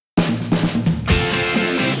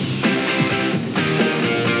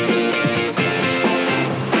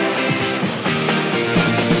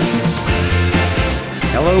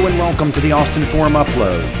Hello and welcome to the Austin Forum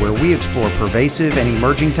Upload, where we explore pervasive and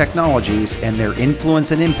emerging technologies and their influence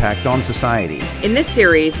and impact on society. In this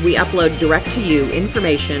series, we upload direct-to-you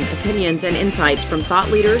information, opinions, and insights from thought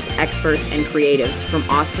leaders, experts, and creatives from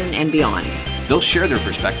Austin and beyond. They'll share their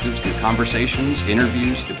perspectives through conversations,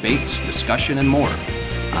 interviews, debates, discussion, and more.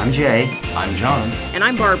 I'm Jay. I'm John. And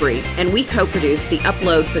I'm Barbary, and we co-produce the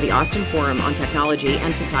Upload for the Austin Forum on Technology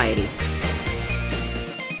and Society.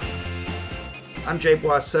 I'm Jay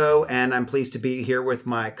Boisseau, and I'm pleased to be here with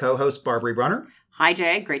my co-host, Barbary Brunner. Hi,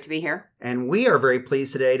 Jay. Great to be here. And we are very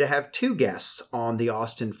pleased today to have two guests on the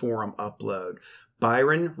Austin Forum Upload,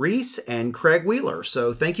 Byron Reese and Craig Wheeler.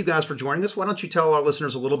 So thank you guys for joining us. Why don't you tell our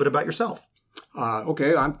listeners a little bit about yourself?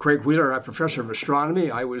 Okay, I'm Craig Wheeler. I'm a professor of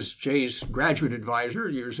astronomy. I was Jay's graduate advisor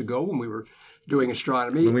years ago when we were doing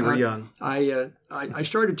astronomy. When we were young. I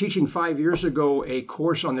started teaching 5 years ago a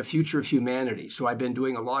course on the future of humanity. So I've been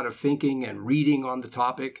doing a lot of thinking and reading on the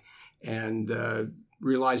topic, and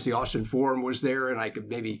realized the Austin Forum was there and I could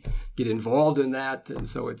maybe get involved in that. And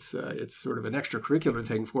so it's sort of an extracurricular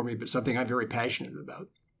thing for me, but something I'm very passionate about.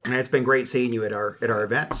 And it's been great seeing you at our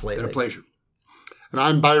events lately. It's been a pleasure. And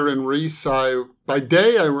I'm Byron Reese. By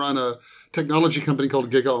day, I run a technology company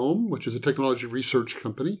called GigaOm, which is a technology research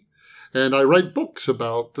company. And I write books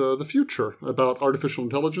about the future, about artificial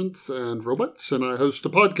intelligence and robots. And I host a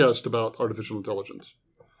podcast about artificial intelligence.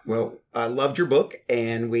 Well, I loved your book,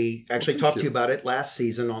 and we actually talked to you about it last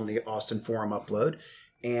season on the Austin Forum Upload.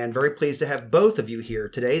 And very pleased to have both of you here.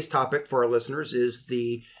 Today's topic for our listeners is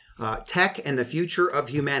the tech and the future of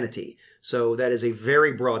humanity. So that is a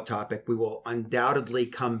very broad topic. We will undoubtedly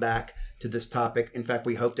come back to this topic. In fact,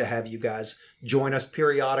 we hope to have you guys join us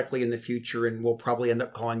periodically in the future, and we'll probably end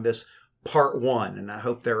up calling this Part 1. And I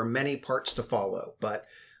hope there are many parts to follow. But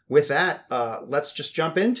with that, let's just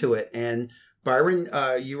jump into it. And Byron,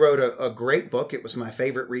 you wrote a great book. It was my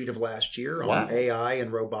favorite read of last year on AI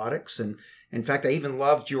and robotics. And in fact, I even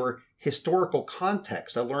loved your historical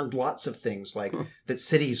context. I learned lots of things like that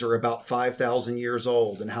cities are about 5,000 years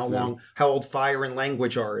old and how old fire and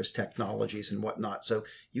language are as technologies and whatnot. So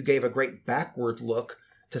you gave a great backward look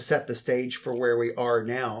to set the stage for where we are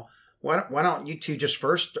now. Why don't you two just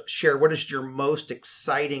first share what is your most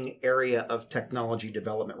exciting area of technology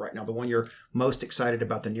development right now, the one you're most excited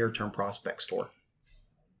about the near-term prospects for?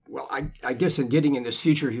 Well, I guess in getting in this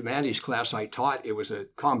future humanities class I taught, it was a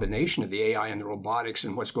combination of the AI and the robotics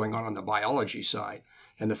and what's going on the biology side,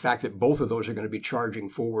 and the fact that both of those are going to be charging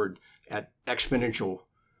forward at exponential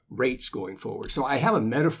rates going forward. So I have a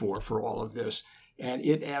metaphor for all of this, and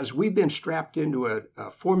as we've been strapped into a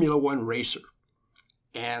Formula One racer,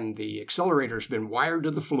 and the accelerator's been wired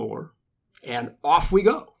to the floor, and off we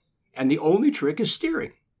go. And the only trick is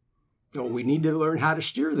steering. So we need to learn how to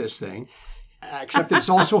steer this thing, except that it's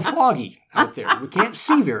also foggy out there. We can't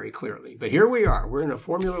see very clearly. But here we are. We're in a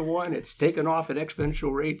Formula One. It's taken off at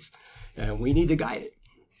exponential rates, and we need to guide it.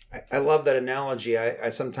 I love that analogy. I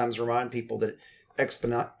sometimes remind people that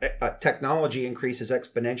technology increases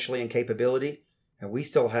exponentially in capability, and we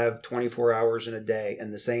still have 24 hours in a day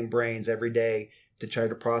and the same brains every day to try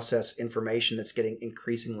to process information that's getting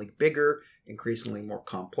increasingly bigger, increasingly more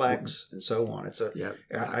complex, and so on. So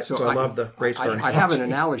I love the race car analogy. I have an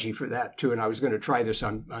analogy for that, too, and I was going to try this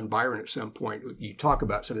on Byron at some point. You talk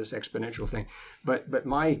about some of this exponential thing, but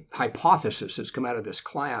my hypothesis that's come out of this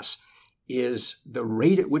class is the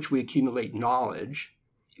rate at which we accumulate knowledge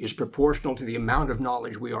is proportional to the amount of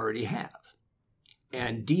knowledge we already have.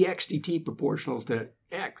 And dx dt proportional to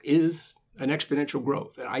x is an exponential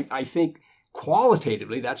growth. And I think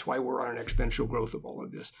qualitatively, that's why we're on an exponential growth of all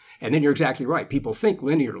of this. And then you're exactly right. People think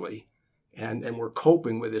linearly, and we're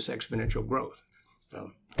coping with this exponential growth.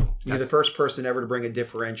 You're the first person ever to bring a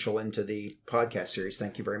differential into the podcast series.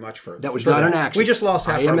 Thank you very much for that. That was not an accident. We just lost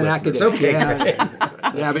half our listeners. Okay.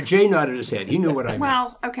 Yeah, but Jay nodded his head. He knew what I meant.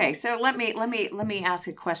 Well, okay. So let me ask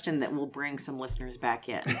a question that will bring some listeners back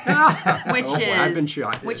in, I've been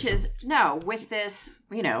shot. With this,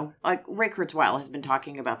 like Ray Kurzweil has been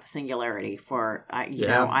talking about the singularity for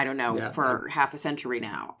for half a century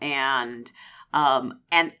now, and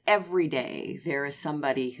every day there is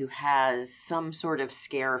somebody who has some sort of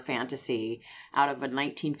scare fantasy out of a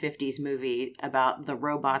 1950s movie about the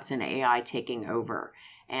robots and AI taking over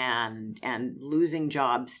and losing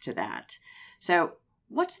jobs to that. So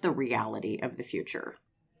what's the reality of the future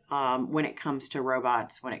when it comes to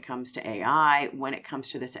robots, when it comes to AI, when it comes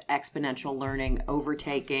to this exponential learning,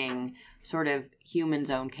 overtaking sort of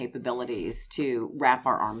humans' own capabilities to wrap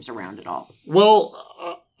our arms around it all?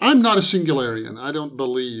 Well, I'm not a singularian. I don't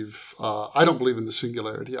believe in the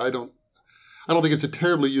singularity. I don't think it's a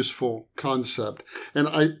terribly useful concept. And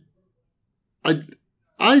I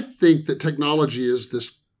I think that technology is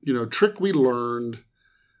this, trick we learned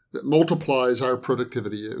that multiplies our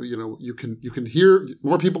productivity. You can hear,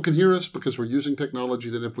 more people can hear us because we're using technology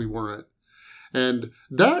than if we weren't. And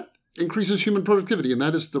that increases human productivity. And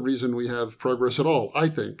that is the reason we have progress at all, I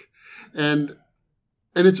think. And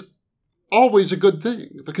it's always a good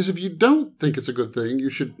thing, because if you don't think it's a good thing, you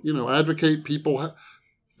should, advocate people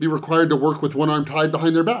be required to work with one arm tied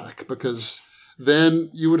behind their back, because then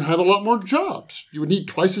you would have a lot more jobs. You would need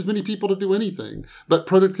twice as many people to do anything, but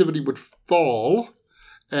productivity would fall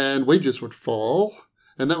and wages would fall,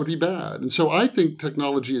 and that would be bad. And so I think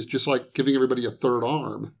technology is just like giving everybody a third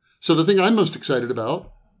arm. So the thing I'm most excited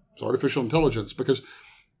about is artificial intelligence, because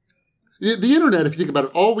the internet, if you think about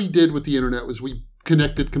it, all we did with the internet was we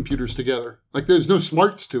connected computers together. Like, there's no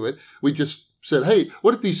smarts to it. We just said, hey,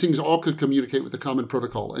 what if these things all could communicate with a common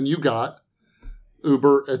protocol? And you got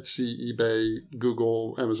Uber, Etsy, eBay,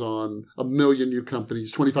 Google, Amazon, a million new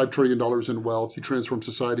companies, $25 trillion in wealth. You transform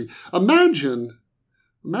society. Imagine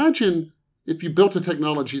if you built a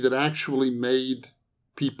technology that actually made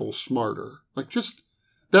people smarter. Like, just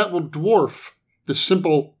that will dwarf the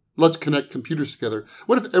simple, let's connect computers together.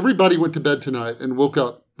 What if everybody went to bed tonight and woke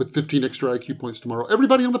up with 15 extra IQ points tomorrow?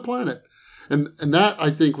 Everybody on the planet. And that, I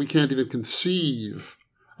think, we can't even conceive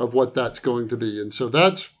of what that's going to be. And so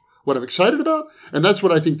that's what I'm excited about. And that's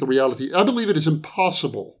what I think the reality. I believe it is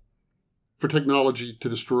impossible for technology to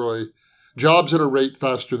destroy jobs at a rate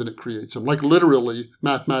faster than it creates them. Like, literally,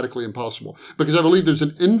 mathematically impossible. Because I believe there's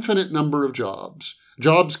an infinite number of jobs.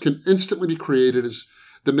 Jobs can instantly be created as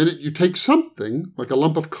the minute you take something, like a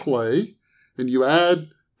lump of clay, and you add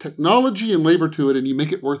technology and labor to it, and you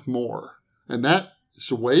make it worth more. And that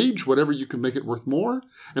is a wage, whatever you can make it worth more.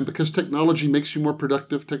 And because technology makes you more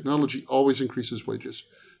productive, technology always increases wages.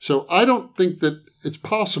 So I don't think that it's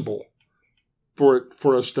possible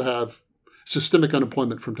for us to have systemic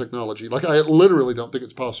unemployment from technology. Like, I literally don't think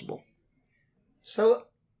it's possible. So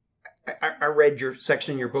I read your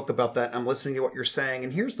section in your book about that. I'm listening to what you're saying.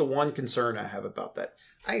 And here's the one concern I have about that.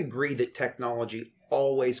 I agree that technology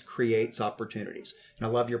always creates opportunities. And I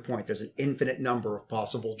love your point. There's an infinite number of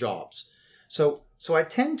possible jobs. So I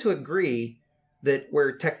tend to agree that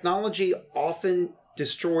where technology often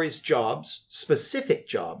destroys jobs, specific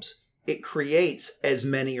jobs, it creates as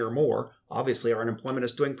many or more. Obviously, our unemployment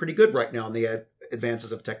is doing pretty good right now in the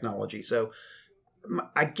advances of technology. So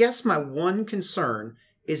I guess my one concern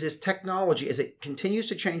is technology, as it continues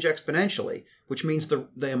to change exponentially, which means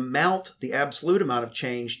the absolute amount of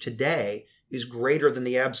change today is greater than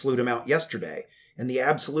the absolute amount yesterday. And the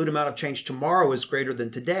absolute amount of change tomorrow is greater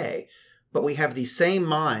than today. But we have these same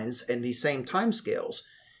minds and these same timescales.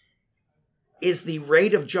 Is the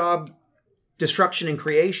rate of job destruction and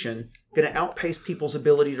creation going to outpace people's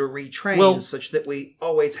ability to retrain, such that we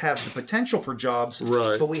always have the potential for jobs,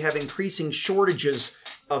 right, but we have increasing shortages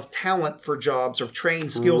of talent for jobs or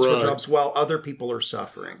trained skills for jobs while other people are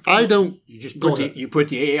suffering? You just put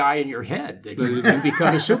the AI in your head that you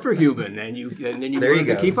become a superhuman, and then you learn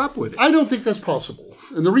to keep up with it. I don't think that's possible.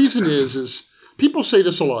 And the reason is people say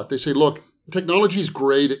this a lot. They say, look, technology is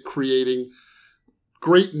great at creating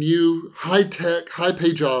great new high-tech,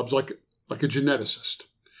 high-pay jobs like a geneticist.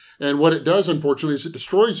 And what it does, unfortunately, is it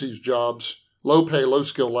destroys these jobs, low pay, low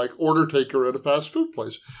skill, like order taker at a fast food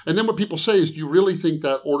place. And then what people say is, do you really think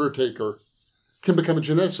that order taker can become a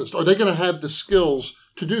geneticist? Are they going to have the skills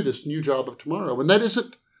to do this new job of tomorrow? And that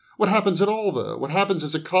isn't what happens at all, though. What happens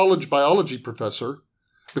is a college biology professor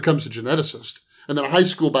becomes a geneticist. And then a high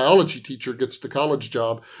school biology teacher gets the college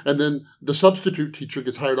job. And then the substitute teacher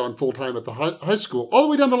gets hired on full-time at the high school, all the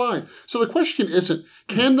way down the line. So the question isn't,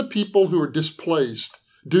 can the people who are displaced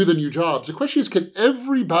do the new jobs? The question is, can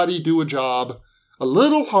everybody do a job a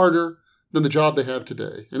little harder than the job they have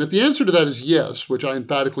today? And if the answer to that is yes, which I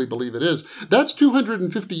emphatically believe it is, that's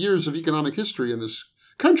 250 years of economic history in this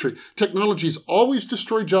country. Technology's always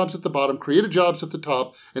destroyed jobs at the bottom, created jobs at the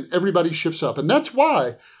top, and everybody shifts up. And that's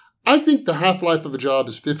why I think the half-life of a job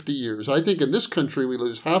is 50 years. I think in this country we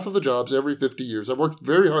lose half of the jobs every 50 years. I've worked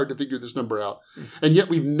very hard to figure this number out. And yet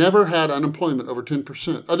we've never had unemployment over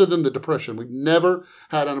 10%. Other than the Depression, we've never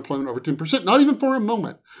had unemployment over 10%. Not even for a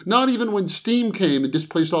moment. Not even when steam came and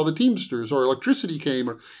displaced all the Teamsters, or electricity came,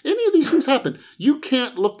 or any of these things happened. You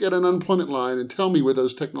can't look at an unemployment line and tell me where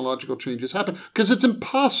those technological changes happen, because it's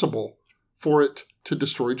impossible for it to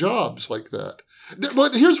destroy jobs like that.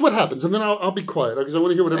 But here's what happens, and then I'll be quiet because I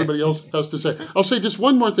want to hear what everybody else has to say. I'll say just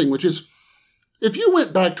one more thing, which is, if you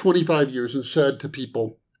went back 25 years and said to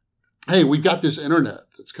people, hey, we've got this internet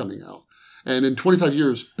that's coming out, and in 25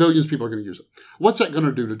 years, billions of people are going to use it. What's that going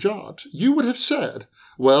to do to jobs? You would have said,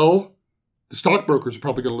 well, the stockbrokers are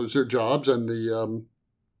probably going to lose their jobs, and the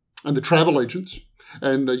and the travel agents,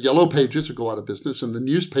 and the yellow pages will go out of business, and the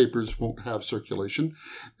newspapers won't have circulation,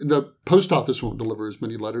 and the post office won't deliver as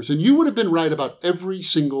many letters, and you would have been right about every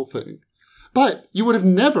single thing. But you would have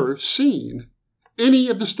never seen any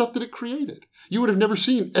of the stuff that it created. You would have never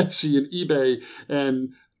seen Etsy and eBay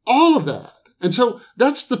and all of that. And so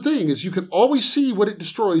that's the thing, is you can always see what it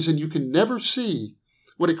destroys, and you can never see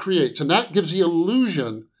what it creates. And that gives the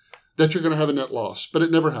illusion that you're going to have a net loss, but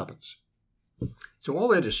it never happens. So all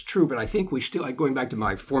that is true, but I think we still, going back to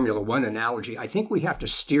my Formula One analogy, I think we have to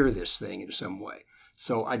steer this thing in some way.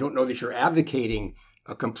 So I don't know that you're advocating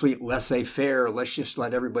a complete laissez-faire, let's just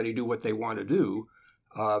let everybody do what they want to do,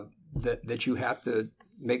 that you have to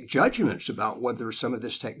make judgments about whether some of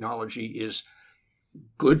this technology is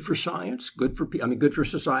good for science, good for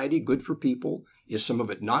society, good for people. Is some of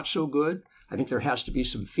it not so good? I think there has to be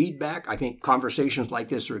some feedback. I think conversations like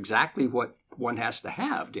this are exactly what one has to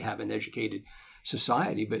have an educated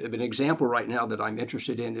society. But an example right now that I'm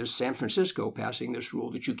interested in is San Francisco passing this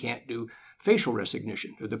rule that you can't do facial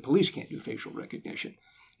recognition, or the police can't do facial recognition.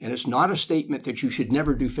 And it's not a statement that you should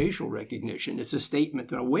never do facial recognition. It's a statement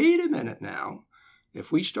that, wait a minute now,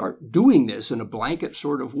 if we start doing this in a blanket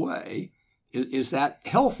sort of way, is that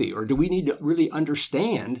healthy? Or do we need to really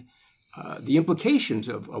understand the implications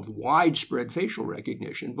of widespread facial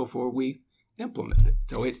recognition before we implement it?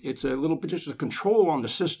 So it's a little bit just a control on the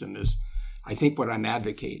system is, I think, what I'm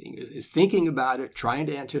advocating, is thinking about it, trying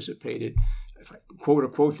to anticipate it. If I quote a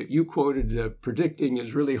quote that you quoted, predicting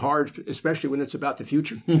is really hard, especially when it's about the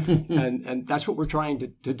future. and that's what we're trying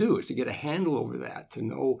to do, is to get a handle over that, to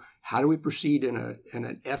know how do we proceed in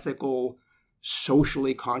an ethical,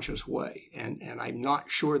 socially conscious way. And I'm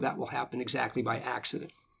not sure that will happen exactly by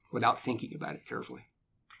accident without thinking about it carefully.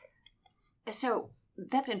 So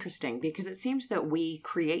that's interesting, because it seems that we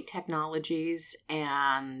create technologies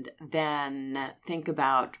and then think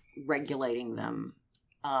about regulating them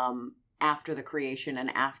after the creation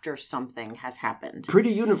and after something has happened.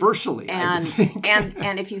 Pretty universally, I would think.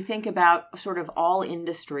 and if you think about sort of all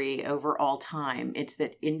industry over all time, it's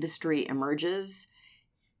that industry emerges,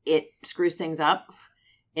 it screws things up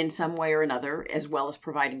in some way or another, as well as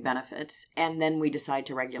providing benefits, and then we decide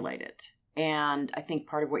to regulate it. And I think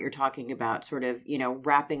part of what you're talking about, sort of,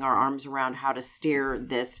 wrapping our arms around how to steer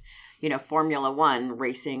this, Formula One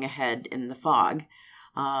racing ahead in the fog,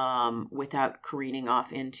 without careening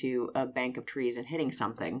off into a bank of trees and hitting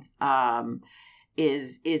something,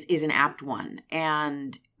 is an apt one.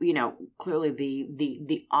 And, clearly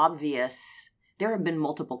the obvious, there have been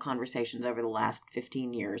multiple conversations over the last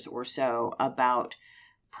 15 years or so about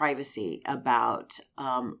privacy, about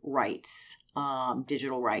rights,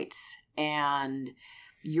 digital rights. And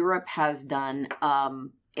Europe has done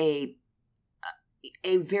a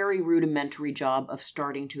very rudimentary job of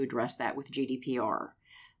starting to address that with GDPR.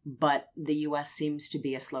 But the U.S. seems to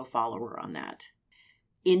be a slow follower on that.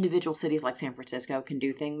 Individual cities like San Francisco can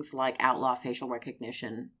do things like outlaw facial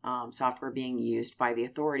recognition software being used by the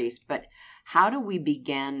authorities. But how do we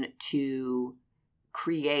begin to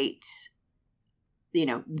create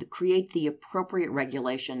the appropriate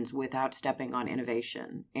regulations without stepping on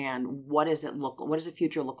innovation? And what does the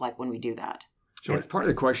future look like when we do that? So as part of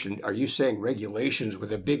the question, are you saying regulations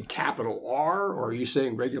with a big capital R, or are you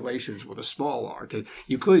saying regulations with a small r? Because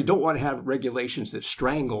you clearly don't want to have regulations that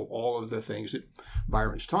strangle all of the things that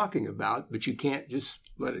Byron's talking about, but you can't just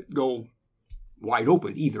let it go wide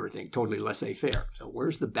open either, I think, totally laissez-faire. So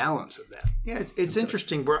where's the balance of that? Yeah, it's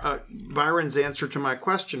interesting. Byron's answer to my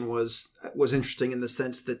question was interesting in the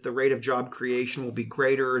sense that the rate of job creation will be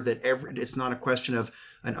greater, that it's not a question of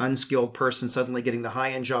an unskilled person suddenly getting the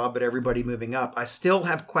high-end job, but everybody moving up. I still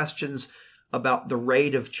have questions about the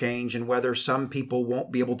rate of change and whether some people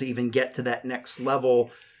won't be able to even get to that next level.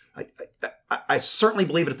 I certainly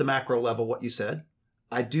believe it at the macro level, what you said.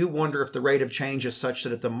 I do wonder if the rate of change is such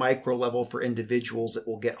that at the micro level for individuals, it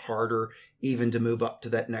will get harder even to move up to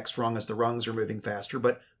that next rung as the rungs are moving faster.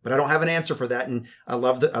 But I don't have an answer for that. And I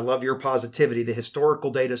love your positivity. The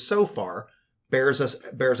historical data so far bears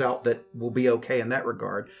out that we'll be okay in that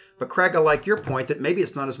regard. But Craig, I like your point that maybe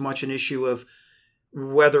it's not as much an issue of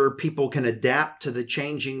whether people can adapt to the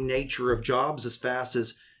changing nature of jobs as fast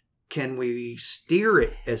as can we steer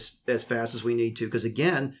it as fast as we need to. Because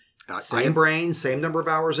again, same brain, same number of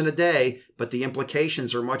hours in a day, but the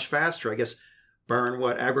implications are much faster. I guess, Byron,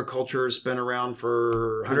 agriculture has been around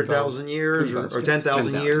for 100,000 years or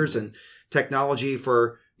 10,000 years, and technology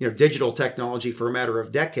for, digital technology for a matter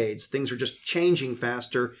of decades. Things are just changing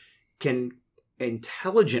faster. Can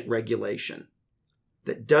intelligent regulation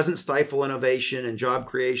that doesn't stifle innovation and job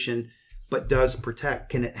creation, but does protect,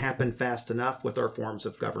 can it happen fast enough with our forms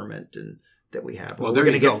of government and that we have. Well, we're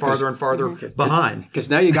going to get farther and farther behind. Because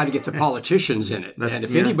now you got to get the politicians in it. And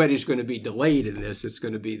if anybody's going to be delayed in this, it's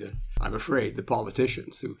going to be I'm afraid, the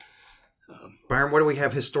politicians who... Byron, what do we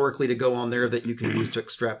have historically to go on there that you can use to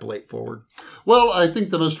extrapolate forward? Well, I think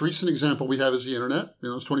the most recent example we have is the internet.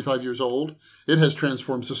 It's 25 years old. It has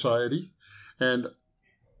transformed society. And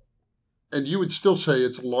you would still say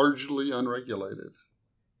it's largely unregulated.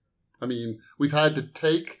 I mean, we've had to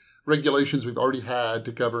take regulations we've already had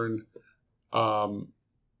to govern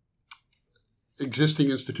existing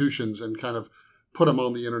institutions and kind of put them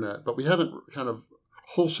on the internet. But we haven't kind of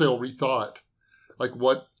wholesale rethought, like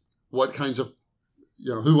what kinds of,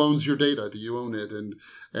 who owns your data? Do you own it?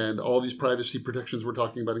 And all these privacy protections we're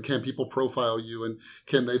talking about. And can people profile you? And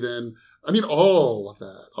can they then, all of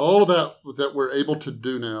that we're able to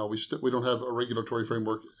do now, we don't have a regulatory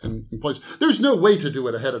framework in place. There's no way to do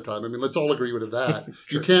it ahead of time. Let's all agree with that.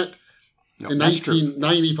 Sure. You can't, in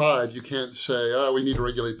 1995, you can't say, we need to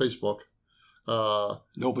regulate Facebook.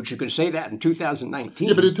 No, but you can say that in 2019.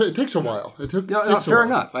 Yeah, but it takes a while. Fair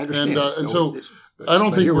enough. I understand. And so I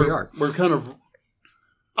don't think we're kind of...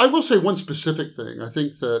 I will say one specific thing. I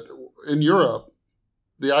think that in Europe,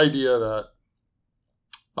 the idea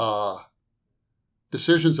that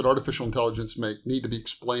decisions that artificial intelligence make need to be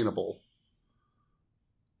explainable.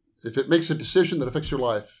 If it makes a decision that affects your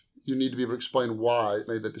life, you need to be able to explain why it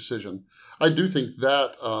made that decision. I do think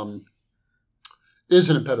that is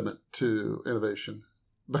an impediment to innovation.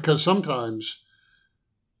 Because sometimes,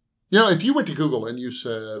 if you went to Google and you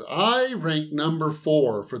said, I rank number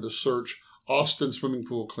 4 for the search Austin swimming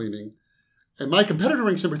pool cleaning, and my competitor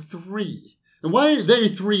ranks number 3, and why are they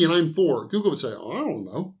 3 and I'm 4? Google would say, I don't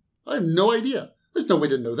know. I have no idea. There's no way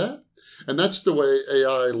to know that. And that's the way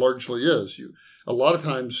AI largely is. A lot of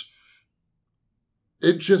times,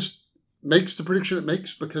 it just makes the prediction it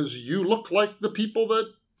makes because you look like the people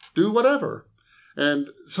that do whatever. And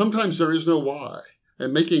sometimes there is no why.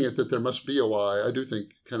 And making it that there must be a why, I do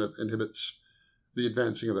think kind of inhibits the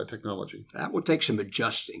advancing of that technology. That would take some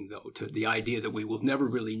adjusting, though, to the idea that we will never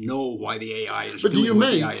really know why the AI is doing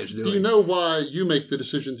what the AI is doing. Do you know why you make the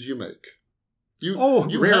decisions you make? You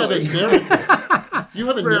have a narrative. You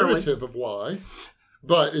have a narrative of why,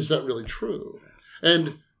 but is that really true?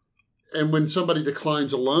 And when somebody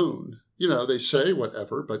declines a loan, they say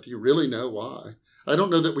whatever, but do you really know why? I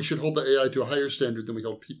don't know that we should hold the AI to a higher standard than we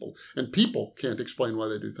hold people. And people can't explain why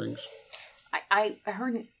they do things. I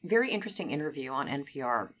heard a very interesting interview on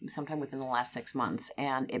NPR sometime within the last 6 months,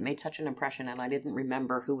 and it made such an impression, and I didn't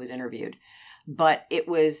remember who was interviewed. But it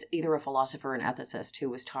was either a philosopher or an ethicist who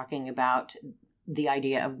was talking about the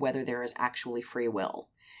idea of whether there is actually free will.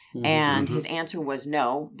 Mm-hmm. And his answer was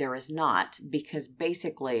no, there is not, because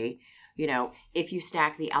basically, if you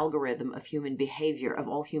stack the algorithm of human behavior, of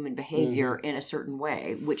all human behavior in a certain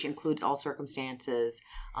way, which includes all circumstances,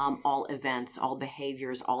 all events, all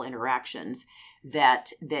behaviors, all interactions,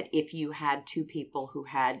 that if you had two people who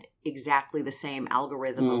had exactly the same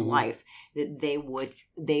algorithm of life, that they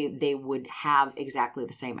would have exactly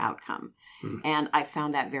the same outcome. And I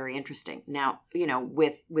found that very interesting. Now,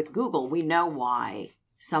 with Google, we know why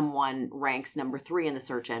someone ranks number 3 in the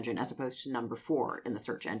search engine as opposed to number 4 in the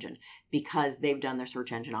search engine, because they've done their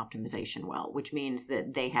search engine optimization well, which means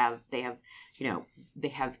that they have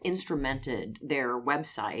instrumented their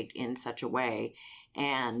website in such a way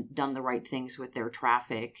and done the right things with their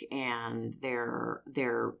traffic and their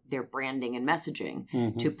branding and messaging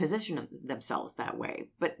to position themselves that way.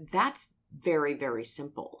 But that's very, very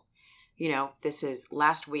simple. This is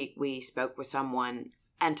last week we spoke with someone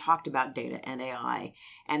and talked about data and AI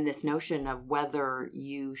and this notion of whether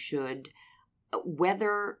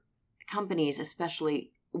companies,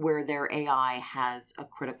 especially where their AI has a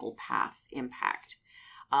critical path impact,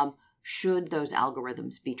 should those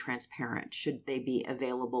algorithms be transparent? Should they be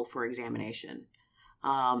available for examination?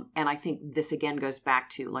 And I think this again goes back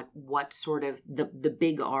to what sort of the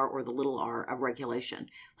big R or the little r of regulation.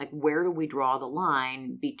 Where do we draw the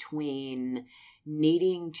line between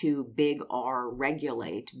needing to big R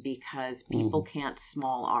regulate because people can't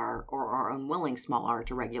small r or are unwilling small r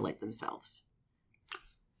to regulate themselves?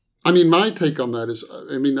 My take on that is,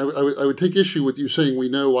 I would take issue with you saying we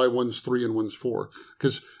know why one's 3 and one's 4,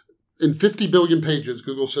 because in 50 billion pages,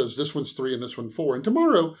 Google says this one's 3 and this one's 4. And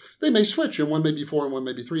tomorrow, they may switch, and one may be 4 and one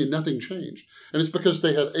may be 3, and nothing changed. And it's because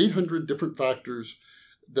they have 800 different factors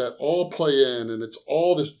that all play in, and it's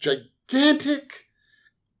all this gigantic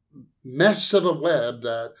mess of a web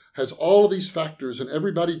that has all of these factors and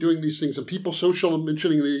everybody doing these things and people social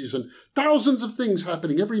mentioning these and thousands of things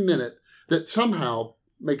happening every minute that somehow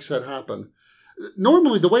makes that happen.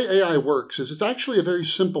 normally the way AI works is it's actually a very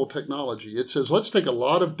simple technology. It says, let's take a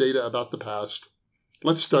lot of data about the past,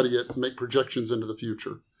 let's study it and make projections into the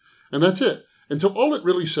future. And that's it. And so all it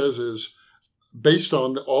really says is, based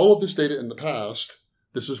on all of this data in the past,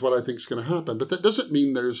 this is what I think is going to happen. But that doesn't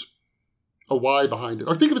mean there's a why behind it.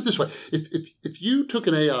 Or think of it this way. If you took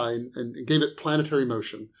an AI and gave it planetary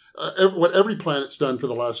motion, what every planet's done for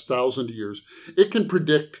the last 1,000 years, it can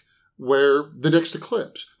predict where the next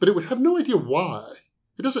eclipse, but it would have no idea why.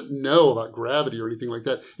 It doesn't know about gravity or anything like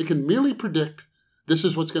that. It can merely predict this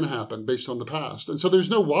is what's going to happen based on the past. And so there's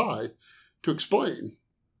no why to explain.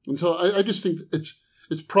 And so I just think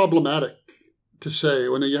it's problematic to say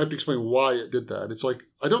when you have to explain why it did that. It's like,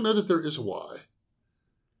 I don't know that there is a why.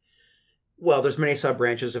 Well, there's many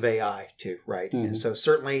sub-branches of AI too, right? Mm-hmm. And so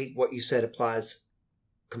certainly what you said applies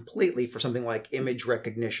completely for something like image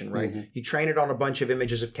recognition, right? Mm-hmm. You train it on a bunch of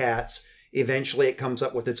images of cats. Eventually it comes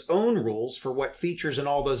up with its own rules for what features in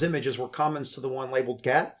all those images were common to the one labeled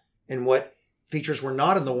cat and what features were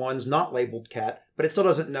not in the ones not labeled cat, but it still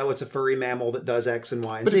doesn't know it's a furry mammal that does X and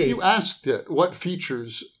Y and but Z. But if you asked it what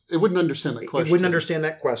features, it wouldn't understand that question. It wouldn't understand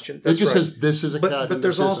that question. That's it just says this is a cat. But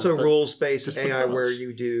there's also rules-based AI where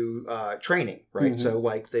you do training, right? Mm-hmm. So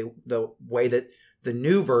like the way that the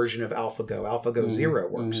new version of AlphaGo mm-hmm. 0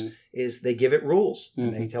 works mm-hmm. is they give it rules mm-hmm.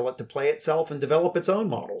 and they tell it to play itself and develop its own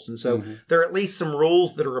models. And so mm-hmm. there are at least some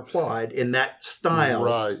rules that are applied in that style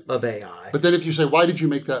of AI. But then if you say, why did you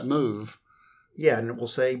make that move? Yeah, and it will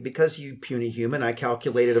say, because you puny human, I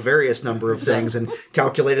calculated a various number of things and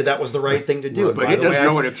calculated that was the right thing to do. Right, but it doesn't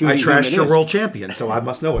know what a puny human is. I trashed your world champion, so I right.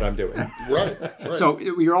 must know what I'm doing. Right. So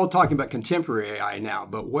you're all talking about contemporary AI now,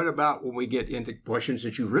 but what about when we get into questions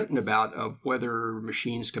that you've written about of whether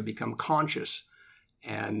machines can become conscious?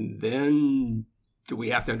 And then do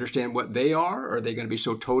we have to understand what they are? Are they going to be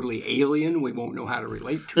so totally alien we won't know how to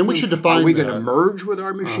relate to them? And we should define Are we going to merge with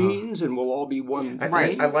our machines and we'll all be one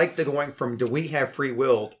thing? I like the going from do we have free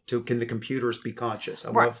will to can the computers be conscious?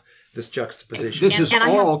 I love this juxtaposition. This is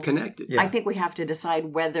all connected. Yeah. I think we have to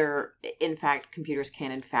decide whether, in fact, computers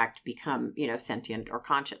can, in fact, become, sentient or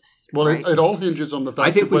conscious. Well, right? it all hinges on the fact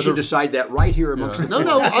I think we should decide that right here amongst the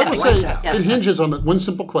No, I would say it hinges on one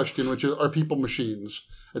simple question, which is, are people machines?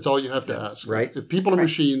 It's all you have to ask. Right. If people are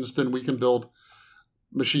machines, then we can build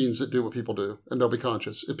machines that do what people do, and they'll be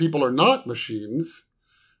conscious. If people are not machines,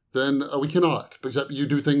 then we cannot, because you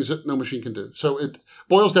do things that no machine can do. So it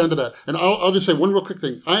boils down to that. And I'll just say one real quick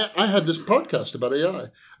thing. I had this podcast about AI.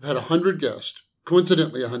 I've had 100 guests,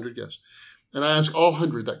 coincidentally 100 guests. And I ask all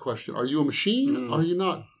 100 that question. Are you a machine? Or are you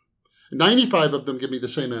not? 95 of them give me the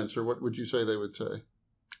same answer. What would you say they would say?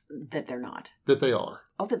 That they're not. That they are.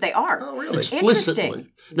 Oh, that they are. Oh, really? Explicitly.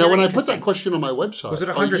 Now, when I put that question on my website... Was it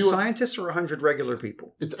 100 scientists or 100 regular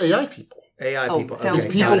people? It's AI people. AI people. So it's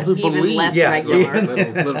people who even believe... less regular.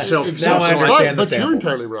 little exactly. Now I understand but you're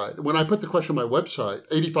entirely right. When I put the question on my website,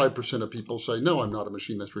 85% of people say, no, I'm not a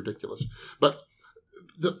machine. That's ridiculous. But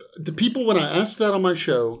the people, when I ask that on my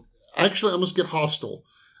show, actually almost get hostile.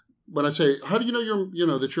 When I say, how do you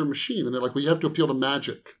know that you're a machine? And they're like, well, you have to appeal to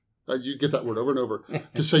magic. You get that word over and over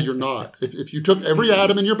to say you're not. If you took every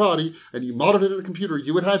atom in your body and you modeled it in a computer,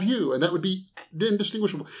 you would have you, and that would be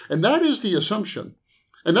indistinguishable. And that is the assumption.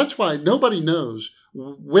 And that's why nobody knows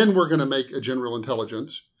when we're going to make a general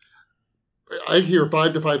intelligence. I hear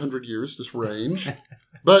 5 to 500 years, this range.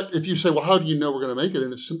 But if you say, well, how do you know we're going to make it?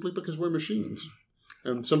 And it's simply because we're machines.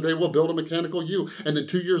 And someday we'll build a mechanical you. And then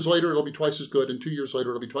 2 years later, it'll be twice as good. And 2 years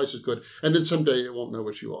later, it'll be twice as good. And then someday it won't know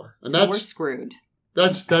what you are. And so we're screwed.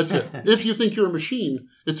 That's it. If you think you're a machine,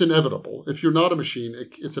 it's inevitable. If you're not a machine,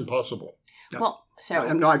 it's impossible. Well, so...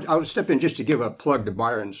 I'll step in just to give a plug to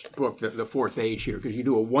Byron's book, The Fourth Age here, because you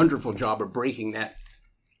do a wonderful job of breaking that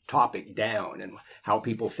topic down and how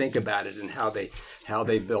people think about it and how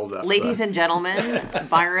they build up. Ladies and gentlemen,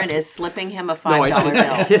 Byron is slipping him a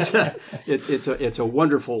 $5 bill. It's a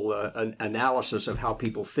wonderful analysis of how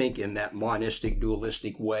people think in that monistic,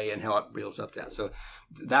 dualistic way and how it builds up that. So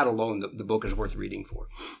that alone, the book is worth reading for.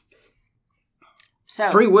 So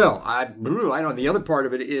free will. I know the other part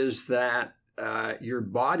of it is that your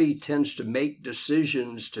body tends to make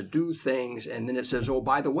decisions to do things, and then it says, oh,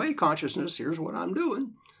 by the way, consciousness, here's what I'm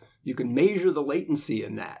doing. You can measure the latency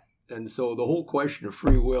in that. And so the whole question of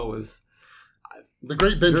free will is... The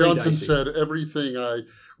great Ben Jonson said, everything I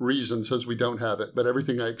reason says we don't have it, but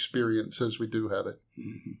everything I experience says we do have it.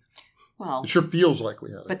 Mm-hmm. Well, it sure feels like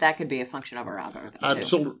we have it. But that could be a function of our algorithm,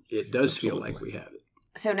 Absolutely. too. It does feel like we have it.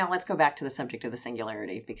 So now let's go back to the subject of the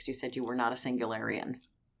singularity, because you said you were not a singularian.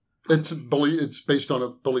 It's based on a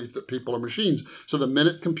belief that people are machines. So the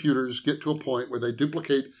minute computers get to a point where they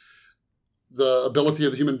duplicate the ability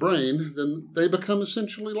of the human brain, then they become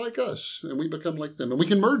essentially like us, and we become like them. And we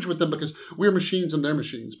can merge with them because we're machines and they're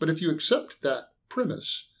machines. But if you accept that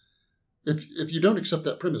premise, if you don't accept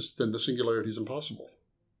that premise, then the singularity is impossible.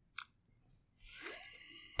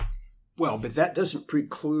 Well, but that doesn't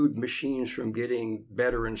preclude machines from getting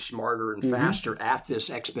better and smarter and faster at this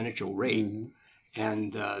exponential rate.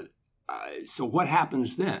 And so what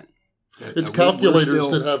happens then? It's calculators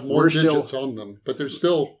that have more digits on them, but there's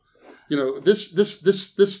still, this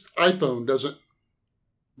iPhone doesn't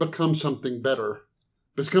become something better.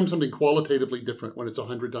 It becomes something qualitatively different when it's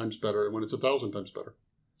 100 times better and when it's 1,000 times better.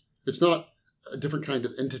 It's not a different kind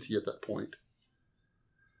of entity at that point.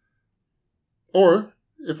 Or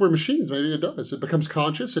if we're machines, maybe it does. It becomes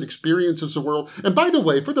conscious. It experiences the world. And by the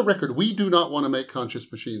way, for the record, we do not want to make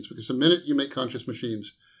conscious machines because the minute you make conscious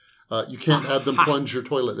machines, you can't have them plunge your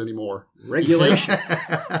toilet anymore. Regulation.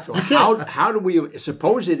 So how do we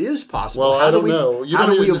suppose it is possible? Well, I don't know. How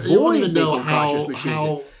do we avoid making conscious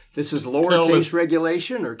machines? This is lowercase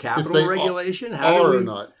regulation or capital regulation?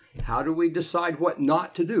 How do we decide what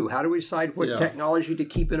not to do? How do we decide what technology to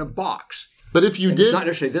keep in a box? But if you did, it's not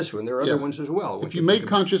necessarily this one. There are other ones as well. If you made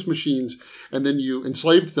conscious machines and then you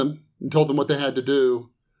enslaved them and told them what they had to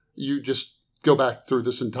do, you just go back through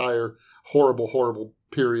this entire horrible, horrible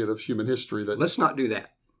period of human history. Let's not do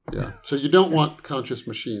that. Yeah. So you don't want conscious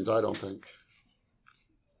machines, I don't think.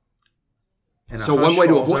 So one way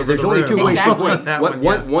to avoid, there's only two ways to avoid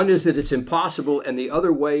that. One is that it's impossible, and the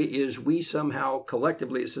other way is we somehow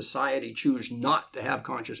collectively as society choose not to have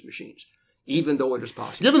conscious machines, even though it is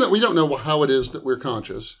possible. Given that we don't know how it is that we're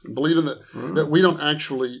conscious, and believing that we don't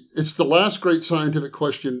actually, it's the last great scientific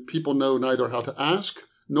question people know neither how to ask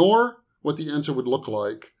nor what the answer would look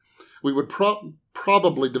like, we would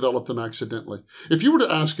probably develop them accidentally. If you were to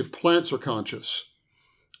ask if plants are conscious,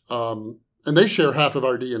 and they share half of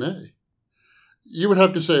our DNA, you would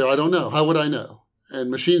have to say, I don't know. How would I know? And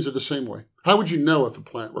machines are the same way. How would you know if a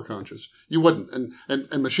plant were conscious? You wouldn't.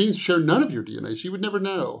 And machines share none of your DNA, so you would never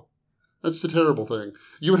know. That's the terrible thing.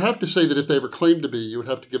 You would have to say that if they ever claimed to be, you would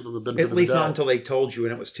have to give them the benefit of the doubt. At least not until they told you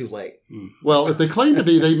and it was too late. Well, if they claim to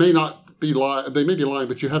be, they may not be lying. They may be lying,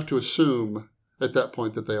 but you have to assume at that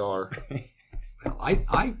point that they are. Well,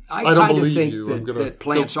 I don't believe think that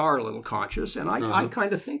plants are a little conscious, and I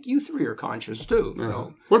kind of think you three are conscious too.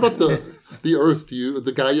 So. What about the Earth?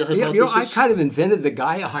 The Gaia hypothesis? I kind of invented the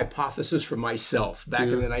Gaia hypothesis for myself back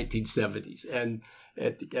in the 1970s, and.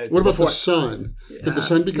 What about the sun? Could the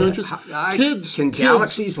sun be conscious? Can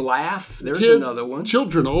galaxies laugh? There's another one.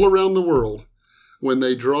 Children all around the world, when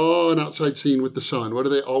they draw an outside scene with the sun, what do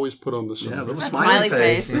they always put on the sun? A smiley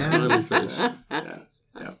face. Smiley face. Yeah.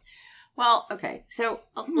 Well, okay, so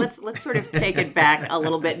let's sort of take it back a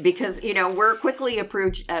little bit because we're quickly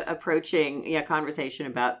approaching a conversation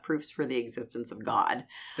about proofs for the existence of God.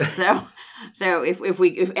 So if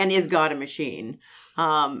is God a machine?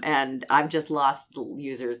 And I've just lost the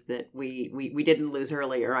users that we didn't lose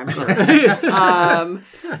earlier, I'm sure.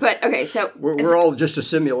 But okay, so we're all just a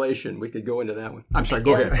simulation. We could go into that one. I'm sorry.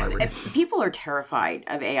 Go ahead, Barbary. People are terrified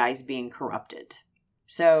of AIs being corrupted.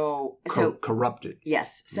 Corrupted.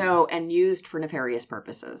 Yes. So, and used for nefarious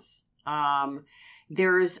purposes.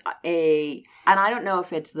 There's and I don't know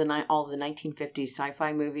if it's all the 1950s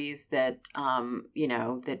sci-fi movies that,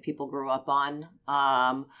 that people grew up on,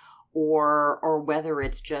 or whether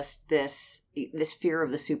it's just this fear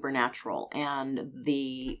of the supernatural and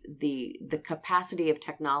the capacity of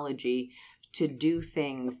technology to do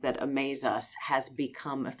things that amaze us has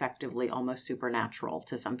become effectively almost supernatural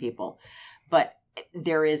to some people. But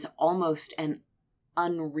there is almost an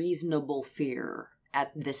unreasonable fear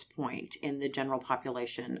at this point in the general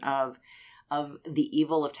population of the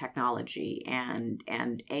evil of technology and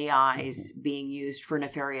AIs being used for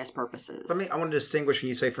nefarious purposes. I want to distinguish when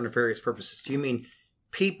you say for nefarious purposes. Do you mean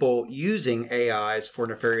people using AIs for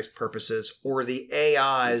nefarious purposes, or the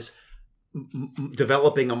AIs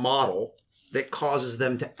developing a model that causes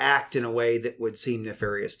them to act in a way that would seem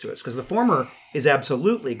nefarious to us? Because the former is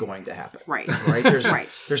absolutely going to happen. Right.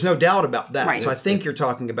 There's no doubt about that. Right. So I think you're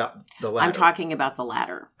talking about the latter. I'm talking about the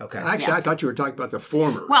latter. Okay. Actually, I thought you were talking about the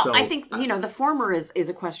former. Well, I think, the former is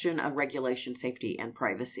a question of regulation, safety, and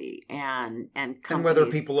privacy, and companies. And whether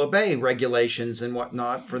people obey regulations and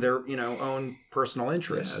whatnot for their, own personal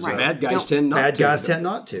interests. Yeah, so bad guys tend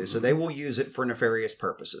not to. So they will use it for nefarious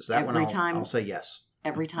purposes. I'll say yes.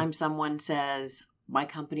 Every time someone says, my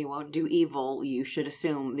company won't do evil, you should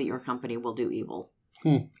assume that your company will do evil.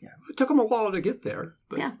 Yeah. It took them a while to get there.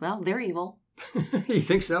 But... Yeah, well, they're evil. You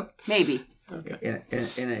think so? Maybe. Okay.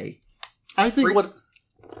 I think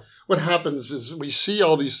what happens is we see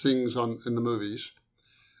all these things in the movies,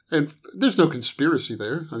 and there's no conspiracy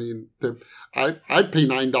there. I mean, I'd pay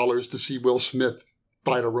 $9 to see Will Smith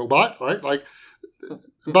fight a robot, right? Like,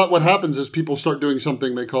 but what happens is people start doing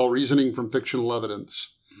something they call reasoning from fictional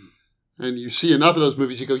evidence. And you see enough of those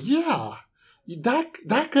movies, you go, yeah,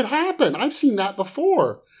 that could happen. I've seen that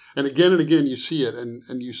before. And again you see it,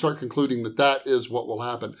 and you start concluding that is what will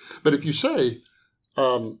happen. But if you say,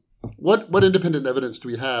 what independent evidence do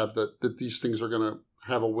we have that these things are going to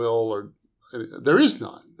have a will? Or there is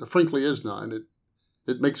none. There frankly is none.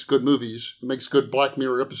 It makes good movies. It makes good Black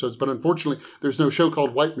Mirror episodes. But unfortunately, there's no show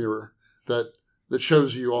called White Mirror that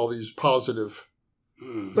shows you all these positive.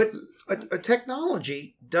 But a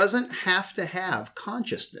technology doesn't have to have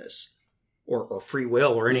consciousness or free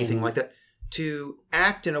will or anything like that to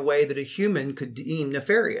act in a way that a human could deem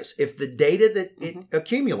nefarious. If the data that it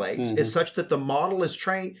accumulates is such that the model is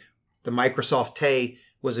trained, the Microsoft Tay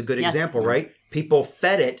was a good example, right? People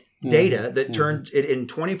fed it data that turned it in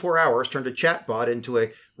 24 hours, turned a chatbot into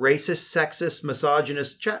a racist, sexist,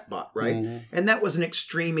 misogynist chatbot, right? And that was an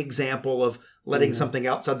extreme example of letting something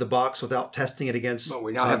outside the box without testing it against... Well,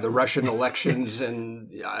 we now have the Russian elections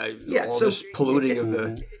and all this polluting of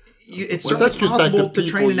the... It's certainly possible to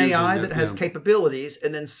train an AI that has capabilities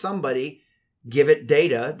and then somebody give it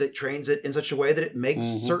data that trains it in such a way that it makes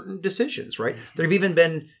certain decisions, right? There have even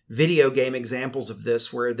been video game examples of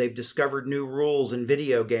this where they've discovered new rules in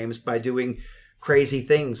video games by doing crazy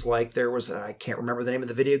things. Like there was, I can't remember the name of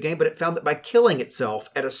the video game, but it found that by killing itself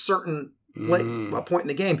at a certain point in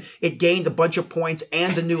the game, it gained a bunch of points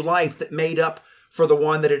and a new life that made up for the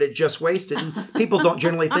one that it had just wasted. And people don't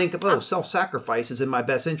generally think of, self-sacrifice is in my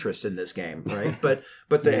best interest in this game, right? But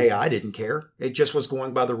the AI didn't care. It just was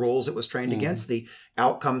going by the rules it was trained against, the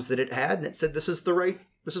outcomes that it had, and it said this is the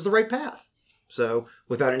right path. So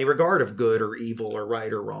without any regard of good or evil or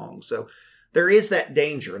right or wrong. So there is that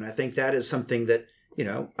danger, and I think that is something that,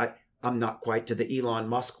 I'm not quite to the Elon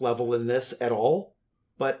Musk level in this at all,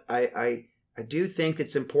 but I do think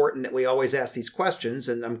it's important that we always ask these questions,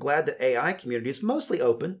 and I'm glad the AI community is mostly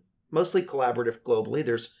open, mostly collaborative globally.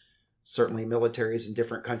 There's certainly militaries in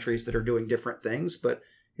different countries that are doing different things, but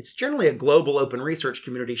it's generally a global open research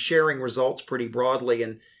community sharing results pretty broadly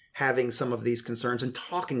and having some of these concerns and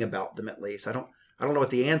talking about them at least. I don't know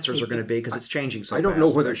what the answers are going to be because it's changing so fast. I don't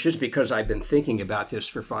know whether it's just because I've been thinking about this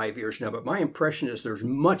for 5 years now, but my impression is there's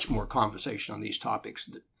much more conversation on these topics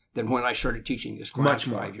than when I started teaching this class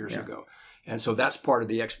 5 years ago. And so that's part of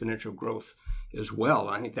the exponential growth as well.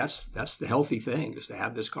 I think that's the healthy thing, is to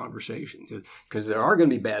have this conversation, because there are going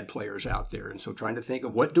to be bad players out there. And so trying to think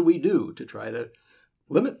of what do we do to try to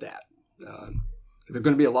limit that. There are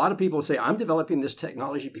going to be a lot of people who say, I'm developing this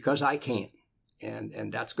technology because I can.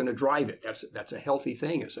 And that's going to drive it. That's a healthy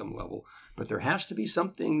thing at some level. But there has to be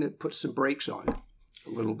something that puts some brakes on it a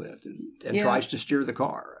little bit and tries to steer the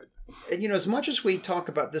car. And, as much as we talk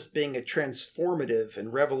about this being a transformative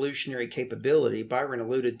and revolutionary capability, Byron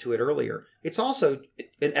alluded to it earlier, it's also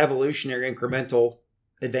an evolutionary incremental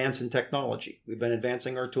advance in technology. We've been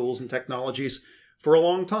advancing our tools and technologies for a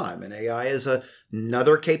long time, and AI is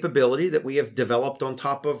another capability that we have developed on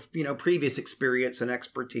top of, previous experience and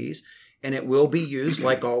expertise, and it will be used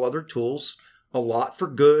like all other tools a lot for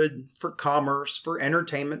good, for commerce, for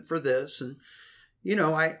entertainment, for this. And,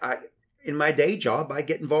 I in my day job, I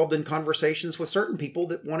get involved in conversations with certain people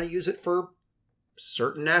that want to use it for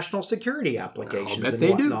certain national security applications and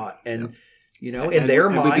whatnot. And, in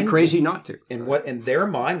their mind, it would be crazy not to. In their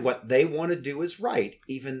mind, what they want to do is right,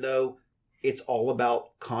 even though it's all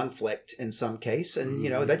about conflict in some case. And,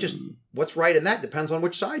 that just, what's right in that depends on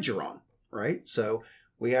which side you're on, right? So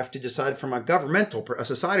we have to decide from a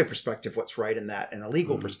society perspective what's right in that, and a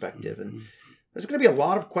legal perspective. And there's going to be a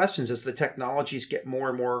lot of questions as the technologies get more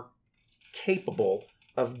and more capable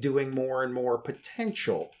of doing more and more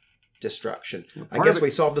potential destruction. I guess we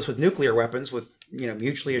solved this with nuclear weapons, with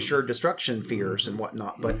mutually assured destruction fears and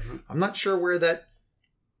whatnot. But I'm not sure where that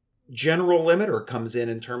general limiter comes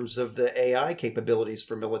in terms of the AI capabilities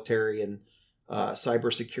for military and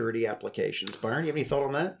cybersecurity applications. Byron, you have any thought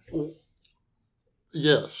on that?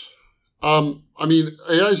 Yes.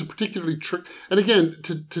 AI is a particularly trick. And again,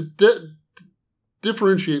 to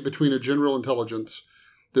differentiate between a general intelligence,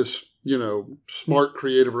 this smart,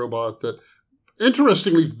 creative robot that,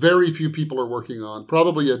 interestingly, very few people are working on.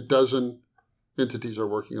 Probably a dozen entities are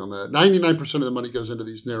working on that. 99% of the money goes into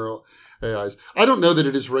these narrow AIs. I don't know that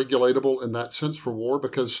it is regulatable in that sense for war,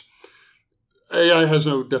 because AI has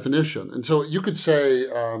no definition. And so you could say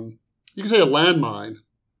a landmine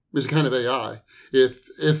is a kind of AI.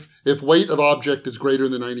 If weight of object is greater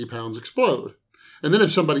than 90 pounds, explode. And then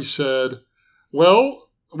if somebody said, well,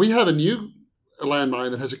 we have a new a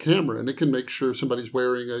landmine that has a camera, and it can make sure somebody's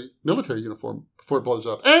wearing a military uniform before it blows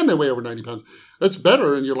up, and they weigh over 90 pounds. That's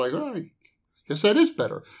better, and you're like, oh, I guess that is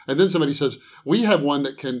better. And then somebody says, we have one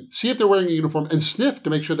that can see if they're wearing a uniform and sniff to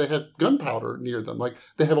make sure they have gunpowder near them, like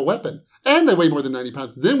they have a weapon, and they weigh more than 90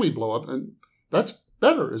 pounds. Then we blow up, and that's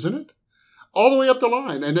better, isn't it? All the way up the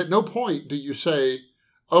line, and at no point do you say,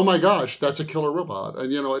 oh my gosh, that's a killer robot.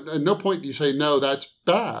 And, at no point do you say, no, that's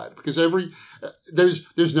bad. Because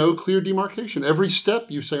there's no clear demarcation. Every step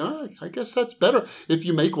you say, oh, I guess that's better. If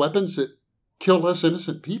you make weapons that kill less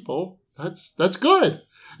innocent people, that's good.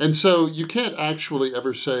 And so you can't actually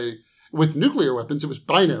ever say, with nuclear weapons, it was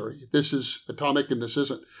binary. This is atomic and this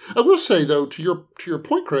isn't. I will say, though, to your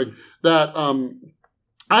point, Craig, that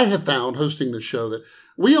I have found, hosting this show, that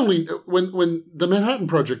we only, when the Manhattan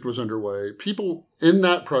Project was underway, people in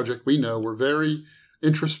that project we know were very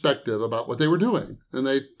introspective about what they were doing. And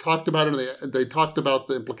they talked about it, and they talked about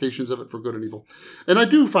the implications of it for good and evil. And I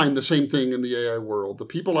do find the same thing in the AI world. The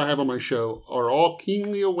people I have on my show are all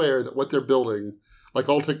keenly aware that what they're building, like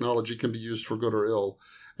all technology, can be used for good or ill.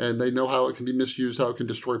 And they know how it can be misused, how it can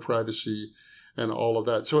destroy privacy, and all of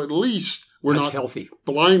that. So at least we're not healthy,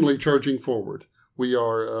 blindly charging forward. We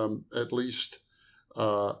are at least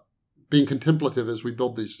being contemplative as we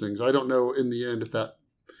build these things. I don't know in the end if that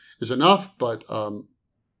is enough, but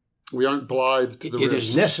we aren't blithe to the risks. It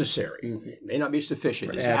is necessary. Mm-hmm. It may not be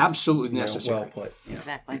sufficient. It's absolutely necessary. Well put. Yeah.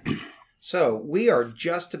 Exactly. So we are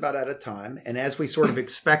just about out of time. And as we sort of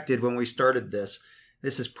expected when we started this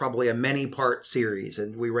is probably a many-part series.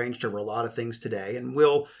 And we ranged over a lot of things today. And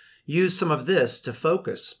we'll use some of this to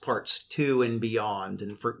focus parts 2 and beyond.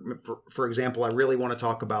 And for example, I really want to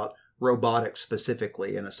talk about robotics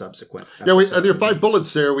specifically in a subsequent episode. Yeah, and your 5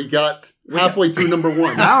 bullets there, we got halfway through number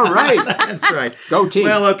 1. All right. That's right. Go team.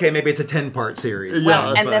 Well, okay, maybe it's a 10-part series.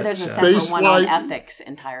 Well, and then there's a separate one on ethics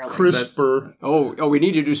entirely. CRISPR. Oh, we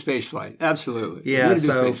need to do spaceflight. Absolutely. Yeah,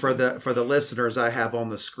 so for the listeners, I have on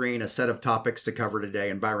the screen a set of topics to cover today,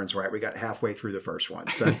 and Byron's right. We got halfway through the first one.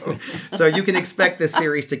 So you can expect this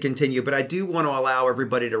series to continue, but I do want to allow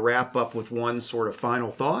everybody to wrap up with one sort of final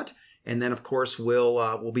thought. And then, of course,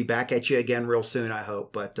 we'll be back at you again real soon, I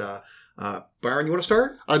hope. But Byron, you want to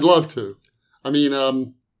start? I'd love to. I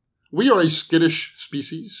mean, we are a skittish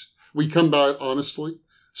species. We come by it honestly.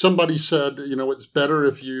 Somebody said, it's better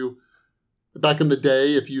if you, back in the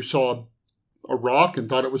day, if you saw a rock and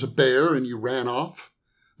thought it was a bear and you ran off,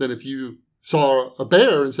 than if you saw a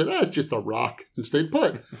bear and said, it's just a rock and stayed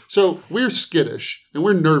put. So we're skittish and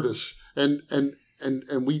we're nervous and it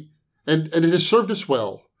has served us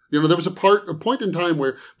well. There was a point in time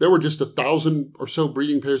where there were just 1,000 or so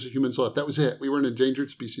breeding pairs of humans left. That was it. We were an endangered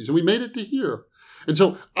species, and we made it to here. And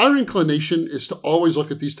so our inclination is to always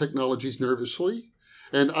look at these technologies nervously,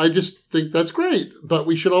 and I just think that's great. But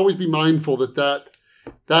we should always be mindful that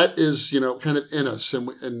is, kind of in us,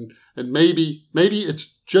 and maybe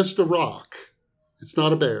it's just a rock. It's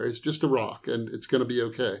not a bear. It's just a rock, and it's going to be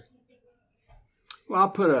okay. Well, I'll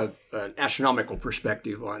put an astronomical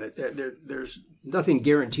perspective on it. There's nothing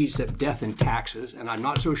guaranteed except death and taxes, and I'm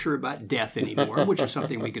not so sure about death anymore, which is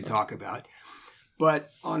something we could talk about.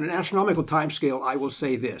 But on an astronomical timescale, I will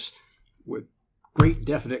say this with great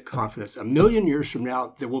definite confidence: 1,000,000 years from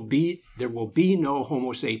now, there will be no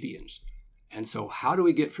Homo sapiens. And so, how do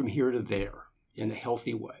we get from here to there in a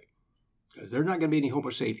healthy way? Because there's not going to be any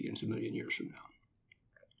Homo sapiens 1,000,000 years from now.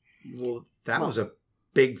 Well, that was a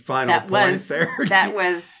big final point there. That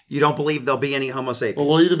was... You don't believe there'll be any Homo sapiens? Well,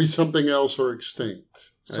 we'll either be something else or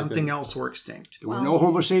extinct. Something else or extinct. There were no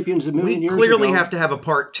Homo sapiens 1,000,000 years ago. We clearly have to have a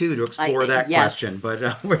part 2 to explore that question,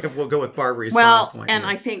 but we'll go with Barbary's final point. And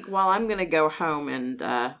I think, I'm going to go home and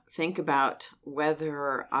think about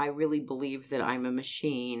whether I really believe that I'm a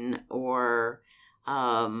machine or...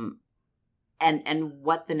 and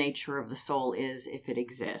what the nature of the soul is if it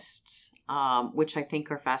exists, which I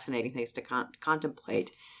think are fascinating things to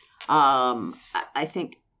contemplate. I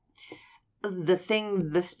think the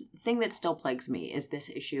thing that still plagues me is this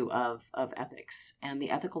issue of ethics and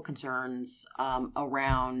the ethical concerns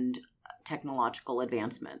around technological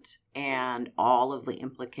advancement and all of the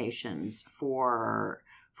implications for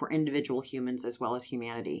individual humans as well as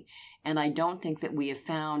humanity. And I don't think that we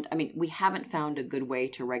haven't found a good way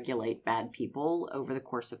to regulate bad people over the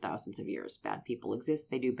course of thousands of years. Bad people exist.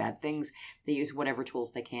 They do bad things. They use whatever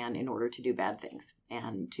tools they can in order to do bad things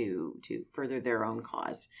and to further their own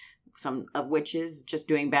cause, some of which is just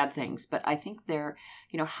doing bad things. But I think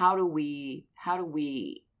how do we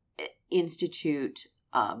institute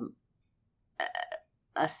a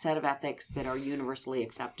set of ethics that are universally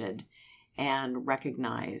accepted and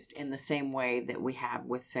recognized in the same way that we have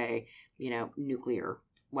with, say, nuclear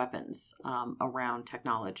weapons around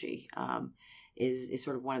technology is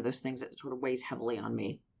sort of one of those things that sort of weighs heavily on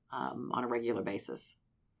me on a regular basis.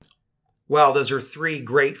 Well, those are 3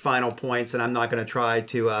 great final points, and I'm not going to try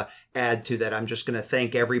to add to that. I'm just going to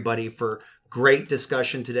thank everybody for great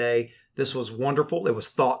discussion today. This was wonderful. It was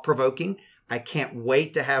thought-provoking. I can't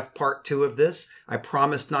wait to have part 2 of this. I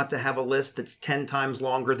promise not to have a list that's 10 times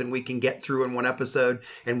longer than we can get through in one episode,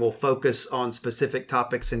 and we'll focus on specific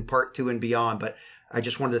topics in part 2 and beyond. But I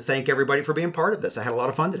just wanted to thank everybody for being part of this. I had a lot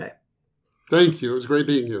of fun today. Thank you. It was great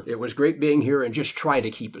being here. It was great being here, and just try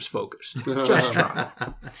to keep us focused. Just try.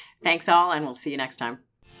 Thanks all, and we'll see you next time.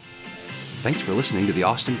 Thanks for listening to the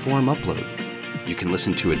Austin Forum Upload. You can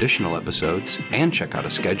listen to additional episodes and check out a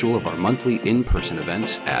schedule of our monthly in-person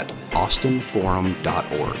events at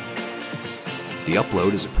austinforum.org. The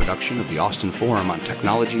Upload is a production of the Austin Forum on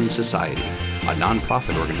Technology and Society, a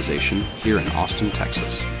nonprofit organization here in Austin,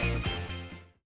 Texas.